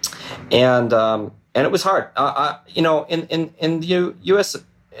 And it was hard. In the U.S.,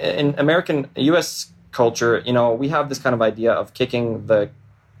 in American U.S. culture, we have this kind of idea of kicking the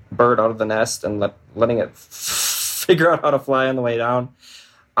bird out of the nest and letting it figure out how to fly on the way down.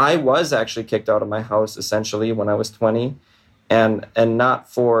 I was actually kicked out of my house essentially when I was 20, and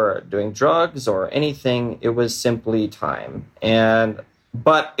not for doing drugs or anything. It was simply time,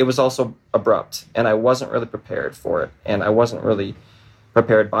 but it was also abrupt, and I wasn't really prepared for it, and I wasn't really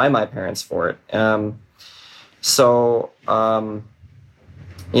prepared by my parents for it. So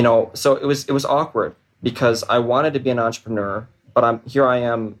it was awkward because I wanted to be an entrepreneur, but I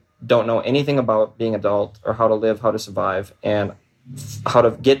am, don't know anything about being adult or how to live, how to survive, and how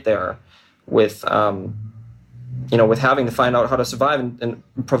to get there with having to find out how to survive and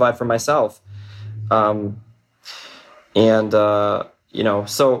provide for myself. So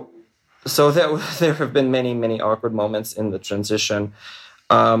there have been many, many awkward moments in the transition.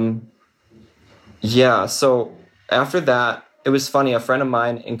 So after that, it was funny. A friend of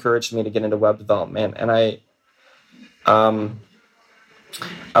mine encouraged me to get into web development, and I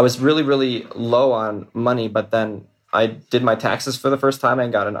was really, really low on money, but then I did my taxes for the first time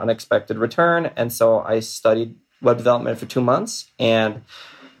and got an unexpected return. And so I studied web development for 2 months. And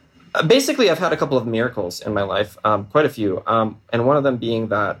basically, I've had a couple of miracles in my life, quite a few. And one of them being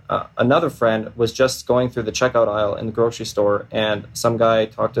that another friend was just going through the checkout aisle in the grocery store, and some guy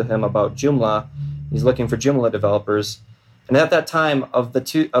talked to him about Joomla. He's looking for Joomla developers. And at that time, of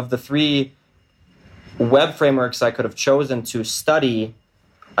the three web frameworks I could have chosen to study,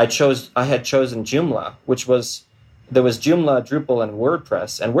 I had chosen Joomla, there was Joomla, Drupal, and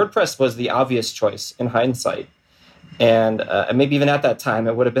WordPress. And WordPress was the obvious choice in hindsight. And maybe even at that time,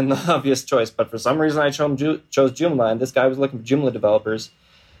 it would have been the obvious choice. But for some reason, I chose Joomla, and this guy was looking for Joomla developers.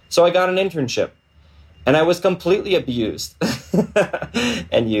 So I got an internship. And I was completely abused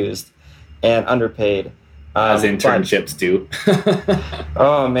and used and underpaid. As internships do.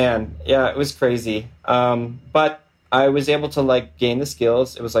 Oh, man. Yeah, it was crazy. But I was able to gain the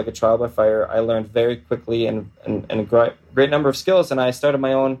skills. It was like a trial by fire. I learned very quickly and a great number of skills. And I started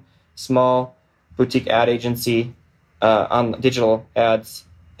my own small boutique ad agency on digital ads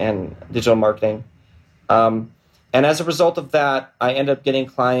and digital marketing. And as a result of that, I ended up getting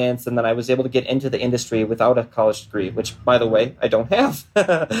clients, and then I was able to get into the industry without a college degree, which, by the way, I don't have.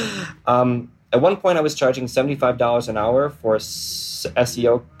 At one point, I was charging $75 an hour for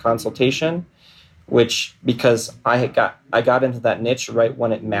SEO consultation, which, because I got into that niche right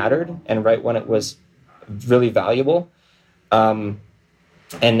when it mattered and right when it was really valuable. And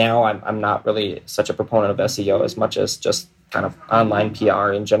now I'm not really such a proponent of SEO as much as just kind of online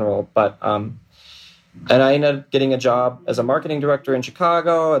PR in general. But and I ended up getting a job as a marketing director in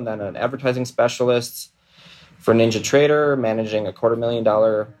Chicago, and then an advertising specialist for Ninja Trader, managing a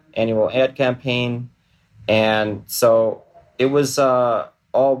 $250,000 annual ad campaign. And so it was all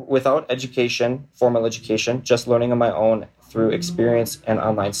without formal education, just learning on my own through experience and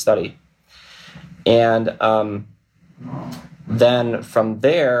online study. And then from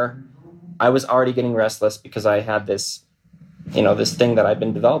there, I was already getting restless because I had this, this thing that I'd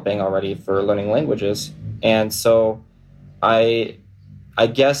been developing already for learning languages. And so I, I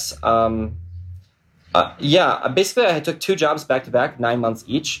guess, basically I took two jobs back to back, 9 months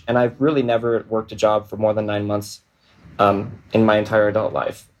each. And I've really never worked a job for more than 9 months in my entire adult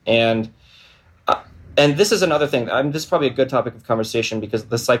life. And this is another thing. This is probably a good topic of conversation because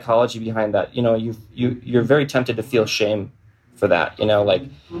the psychology behind that. You're very tempted to feel shame for that.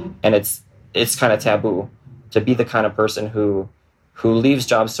 And it's kind of taboo to be the kind of person who leaves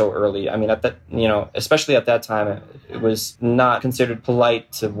jobs so early. I mean, at that, especially at that time, it was not considered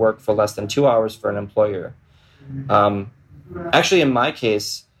polite to work for less than 2 hours for an employer. Actually, in my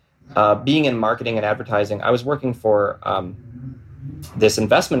case, being in marketing and advertising, I was working for this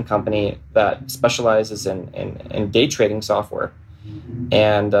investment company that specializes in day trading software.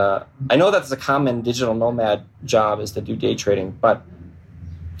 And I know that's a common digital nomad job, is to do day trading. But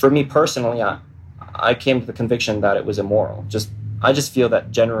for me personally, I came to the conviction that it was immoral. I just feel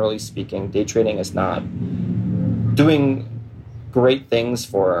that generally speaking, day trading is not doing great things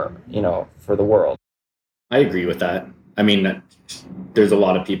for the world. I agree with that. I mean, there's a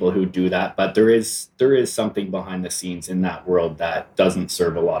lot of people who do that, but there is something behind the scenes in that world that doesn't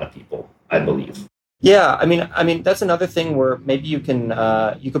serve a lot of people, I believe. Yeah, I mean that's another thing where maybe you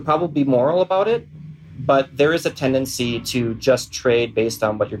could probably be moral about it, but there is a tendency to just trade based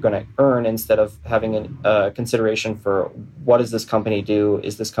on what you're going to earn instead of having a consideration for what does this company do?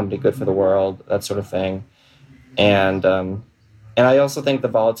 Is this company good for the world? That sort of thing. And I also think the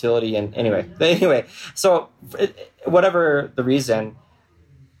volatility and anyway, so whatever the reason,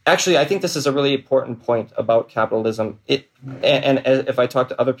 actually, I think this is a really important point about capitalism. And if I talk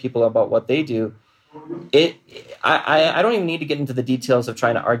to other people about what they do, I don't even need to get into the details of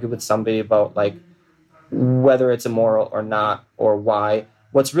trying to argue with somebody about like whether it's immoral or not or why.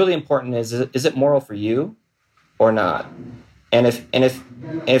 What's really important is it moral for you or not? And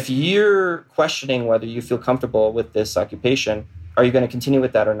if you're questioning whether you feel comfortable with this occupation, are you going to continue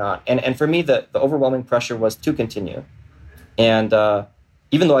with that or not? And for me, the overwhelming pressure was to continue. And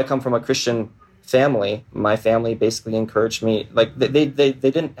even though I come from a Christian family, my family basically encouraged me. Like they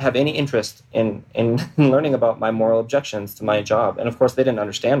didn't have any interest in learning about my moral objections to my job. And of course, they didn't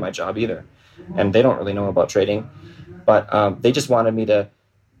understand my job either. And they don't really know about trading. But they just wanted me to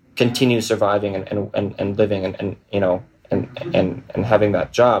continue surviving and living and having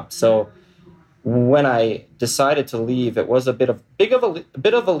that job. So when I decided to leave, it was a bit of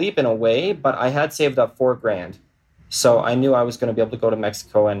a leap in a way, but I had saved up $4,000. So I knew I was going to be able to go to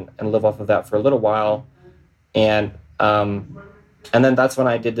Mexico and live off of that for a little while. And then that's when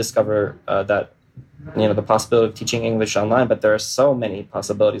I did discover that, the possibility of teaching English online. But there are so many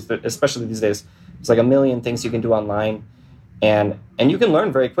possibilities, especially these days. There's like a million things you can do online. And you can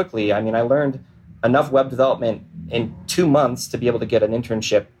learn very quickly. I mean, I learned enough web development in 2 months to be able to get an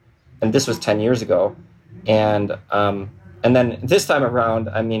internship. And this was 10 years ago. And then this time around,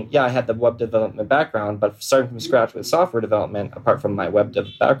 I mean, yeah, I had the web development background, but starting from scratch with software development, apart from my web dev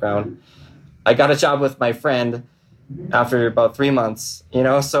background, I got a job with my friend after about 3 months,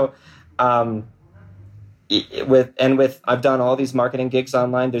 so I've done all these marketing gigs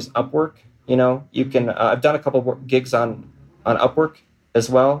online. There's Upwork, you can, I've done a couple of gigs on Upwork as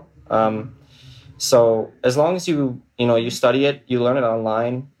well. So as long as you study it, you learn it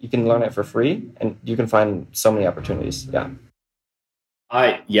online, you can learn it for free, and you can find so many opportunities. Yeah.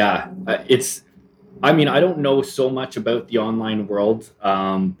 I don't know so much about the online world,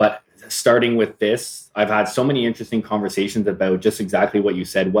 but starting with this, I've had so many interesting conversations about just exactly what you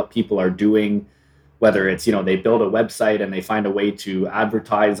said, what people are doing, whether it's, they build a website and they find a way to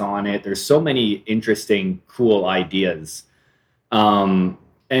advertise on it. There's so many interesting, cool ideas. And,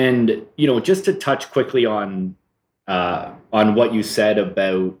 just to touch quickly on what you said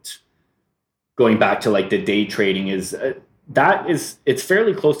about going back to like the day trading it's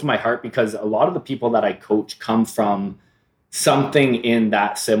fairly close to my heart because a lot of the people that I coach come from something in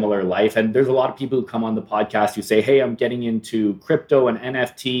that similar life. And there's a lot of people who come on the podcast who say, hey, I'm getting into crypto and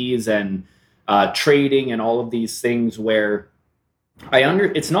NFTs and trading and all of these things where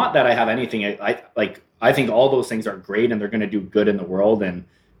it's not that I have anything. I think all those things are great and they're going to do good in the world, and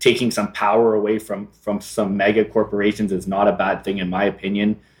taking some power away from some mega corporations is not a bad thing in my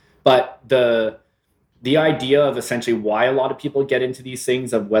opinion. But the idea of essentially why a lot of people get into these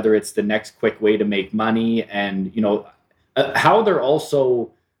things, of whether it's the next quick way to make money, and how they're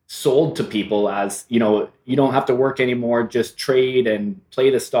also sold to people as you don't have to work anymore, just trade and play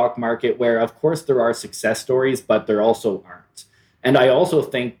the stock market, where of course there are success stories, but there also aren't. And I also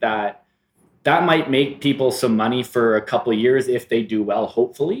think that that might make people some money for a couple of years if they do well,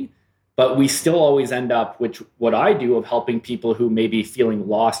 hopefully. But we still always end up, which what I do, of helping people who may be feeling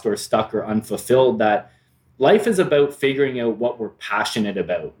lost or stuck or unfulfilled, that life is about figuring out what we're passionate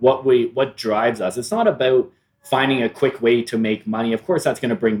about, what drives us. It's not about finding a quick way to make money. Of course, that's going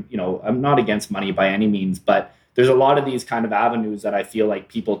to bring, I'm not against money by any means, but there's a lot of these kind of avenues that I feel like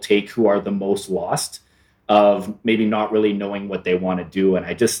people take who are the most lost, of maybe not really knowing what they want to do. And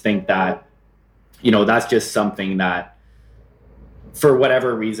I just think that, that's just something that for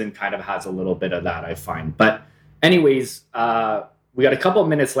whatever reason kind of has a little bit of that, I find. But anyways, we got a couple of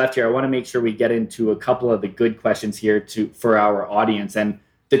minutes left here. I want to make sure we get into a couple of the good questions here for our audience. And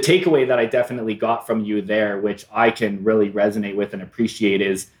the takeaway that I definitely got from you there, which I can really resonate with and appreciate,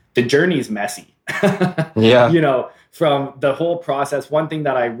 is the journey's messy. Yeah. From the whole process, one thing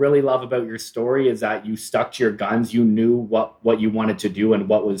that I really love about your story is that you stuck to your guns. You knew what you wanted to do and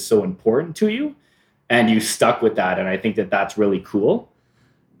what was so important to you, and you stuck with that. And I think that that's really cool.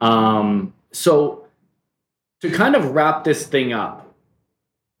 So to kind of wrap this thing up,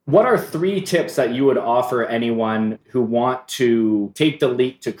 what are 3 tips that you would offer anyone who want to take the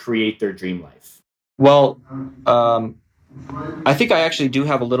leap to create their dream life? Well, I think I actually do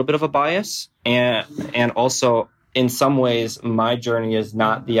have a little bit of a bias, and also in some ways my journey is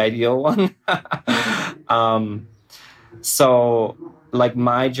not the ideal one. So like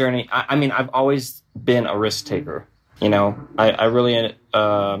my journey, I mean, I've always been a risk taker. I really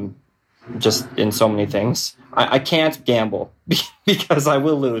just in so many things. I can't gamble because I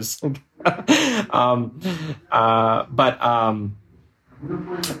will lose. But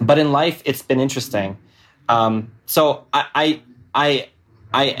in life, it's been interesting. So I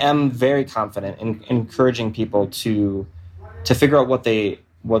am very confident in encouraging people to figure out what they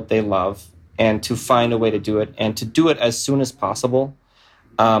love and to find a way to do it, and to do it as soon as possible,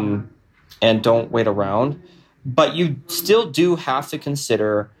 and don't wait around. But you still do have to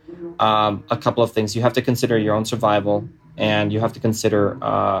consider a couple of things. You have to consider your own survival, and you have to consider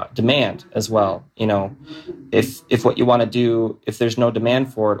demand as well. If what you want to do, if there's no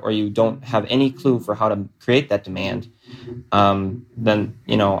demand for it, or you don't have any clue for how to create that demand, then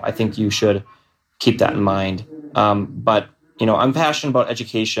I think you should keep that in mind. But I'm passionate about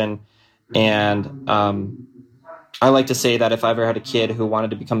education, and I like to say that if I ever had a kid who wanted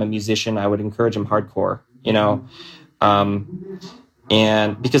to become a musician, I would encourage him hardcore.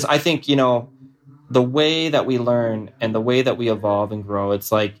 And because I think, the way that we learn and the way that we evolve and grow,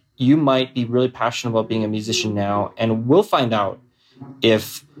 it's like you might be really passionate about being a musician now, and we'll find out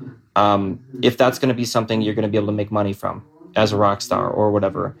if that's going to be something you're going to be able to make money from as a rock star or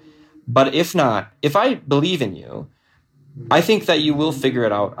whatever. But if not, if I believe in you, I think that you will figure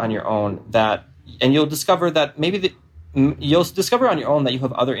it out on your own, and you'll discover that you'll discover on your own that you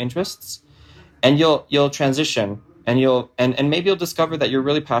have other interests, and you'll transition, and and maybe you'll discover that you're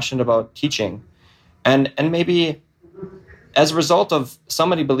really passionate about teaching, and maybe as a result of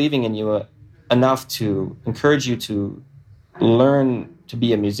somebody believing in you enough to encourage you to learn to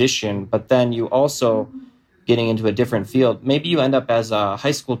be a musician, but then you also getting into a different field, maybe you end up as a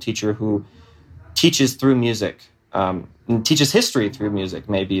high school teacher who teaches through music, and teaches history through music,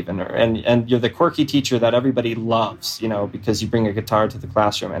 maybe even, and you're the quirky teacher that everybody loves, because you bring a guitar to the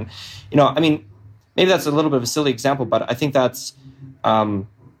classroom. And, I mean, maybe that's a little bit of a silly example, but I think that's,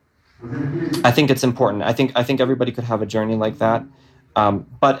 I think it's important. I think everybody could have a journey like that.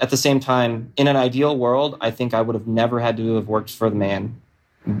 But at the same time, in an ideal world, I think I would have never had to have worked for the man,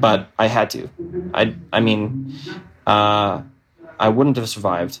 but I had to. I mean, I wouldn't have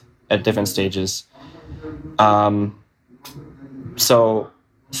survived at different stages. So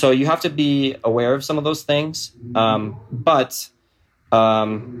you have to be aware of some of those things. But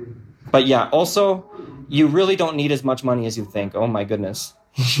yeah, also you really don't need as much money as you think. Oh my goodness.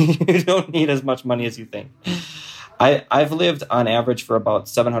 You don't need as much money as you think. I've lived on average for about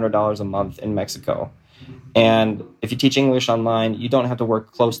 $700 a month in Mexico. And if you teach English online, you don't have to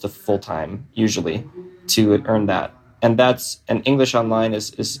work close to full time usually to earn that. And English online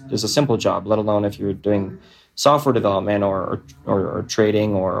is a simple job, let alone if you're doing software development or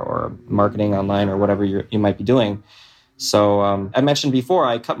trading or marketing online or whatever you might be doing. So I mentioned before,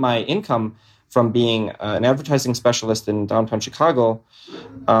 I cut my income from being an advertising specialist in downtown Chicago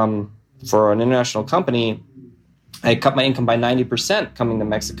for an international company. I cut my income by 90% coming to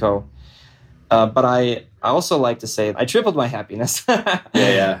Mexico. But I also like to say I tripled my happiness.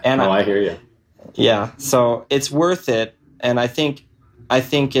 Yeah. And I hear you. Yeah. So it's worth it. And I think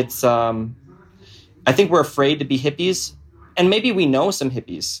it's, I think we're afraid to be hippies, and maybe we know some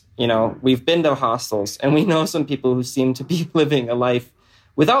hippies, we've been to hostels and we know some people who seem to be living a life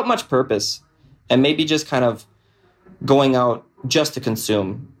without much purpose. and maybe just kind of going out just to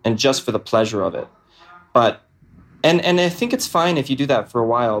consume and just for the pleasure of it. But and I think it's fine if you do that for a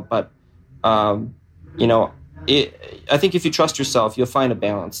while, but I think if you trust yourself, you'll find a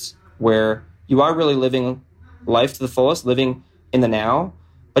balance where you are really living life to the fullest, living in the now,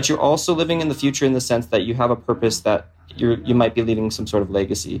 but you're also living in the future in the sense that you have a purpose that you might be leaving some sort of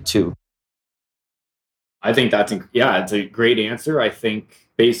legacy too. I think it's a great answer. I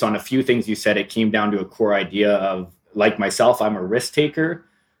think based on a few things you said, it came down to a core idea of, like myself, I'm a risk taker,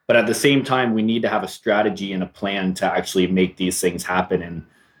 but at the same time, we need to have a strategy and a plan to actually make these things happen. And,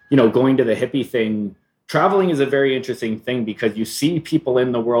 going to the hippie thing, traveling is a very interesting thing because you see people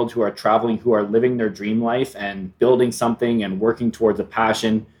in the world who are traveling, who are living their dream life and building something and working towards a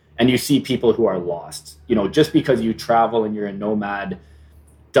passion. And you see people who are lost. Just because you travel and you're a nomad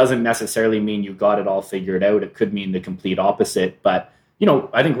doesn't necessarily mean you got it all figured out. It could mean the complete opposite. But,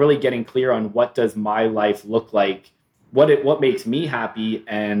 I think really getting clear on what does my life look like, what makes me happy,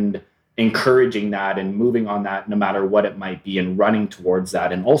 and encouraging that and moving on that no matter what it might be and running towards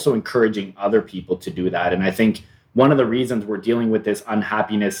that, and also encouraging other people to do that. And I think one of the reasons we're dealing with this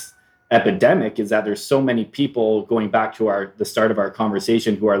unhappiness epidemic is that there's so many people, going back to the start of our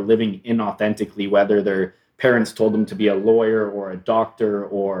conversation, who are living inauthentically, whether their parents told them to be a lawyer or a doctor,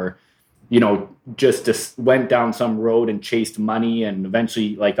 or just went down some road and chased money. And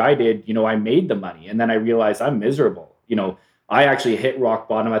eventually, like I did, I made the money. And then I realized I'm miserable. I actually hit rock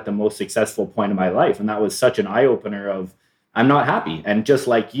bottom at the most successful point of my life. And that was such an eye-opener of, I'm not happy. And just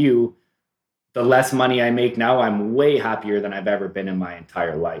like you, the less money I make now, I'm way happier than I've ever been in my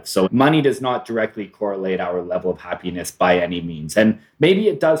entire life. So money does not directly correlate our level of happiness by any means. And maybe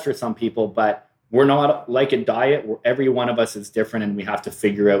it does for some people, but we're not like a diet where every one of us is different and we have to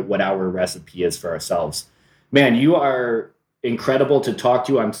figure out what our recipe is for ourselves. Man, you are incredible to talk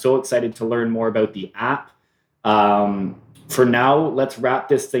to. I'm so excited to learn more about the app. For now, let's wrap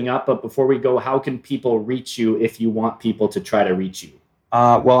this thing up. But before we go, how can people reach you if you want people to try to reach you?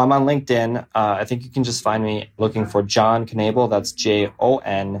 Well, I'm on LinkedIn. I think you can just find me looking for John Knebel. That's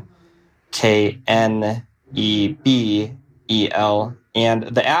JONKNEBEL. And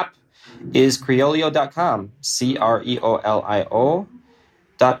the app is Creolio.com,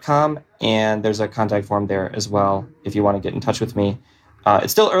 Creolio.com. And there's a contact form there as well if you want to get in touch with me.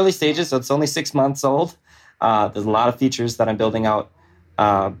 It's still early stages, so it's only 6 months old. There's a lot of features that I'm building out.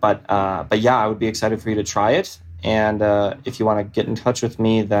 But yeah, I would be excited for you to try it. And if you want to get in touch with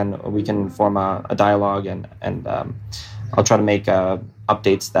me, then we can form a dialogue, and I'll try to make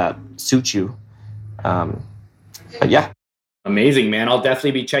updates that suit you. But yeah. Amazing, man. I'll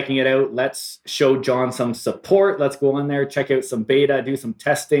definitely be checking it out. Let's show John some support. Let's go on there, check out some beta, do some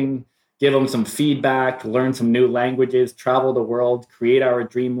testing, give him some feedback, learn some new languages, travel the world, create our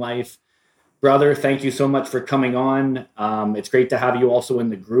dream life. Brother, thank you so much for coming on. It's great to have you also in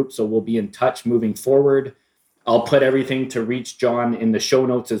the group, so we'll be in touch moving forward. I'll put everything to reach John in the show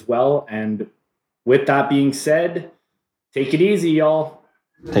notes as well. And with that being said, take it easy, y'all.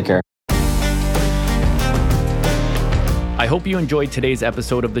 Take care. I hope you enjoyed today's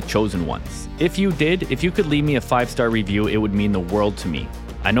episode of The Chosen Ones. If you did, if you could leave me a 5-star review, it would mean the world to me.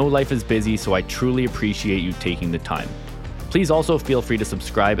 I know life is busy, so I truly appreciate you taking the time. Please also feel free to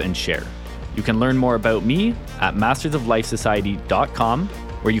subscribe and share. You can learn more about me at mastersoflifesociety.com,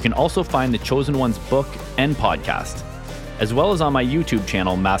 where you can also find The Chosen Ones book and podcast, as well as on my YouTube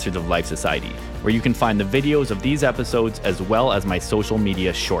channel, Masters of Life Society, where you can find the videos of these episodes as well as my social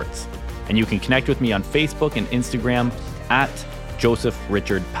media shorts. And you can connect with me on Facebook and Instagram at Joseph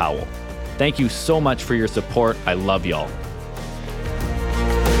Richard Powell. Thank you so much for your support. I love y'all.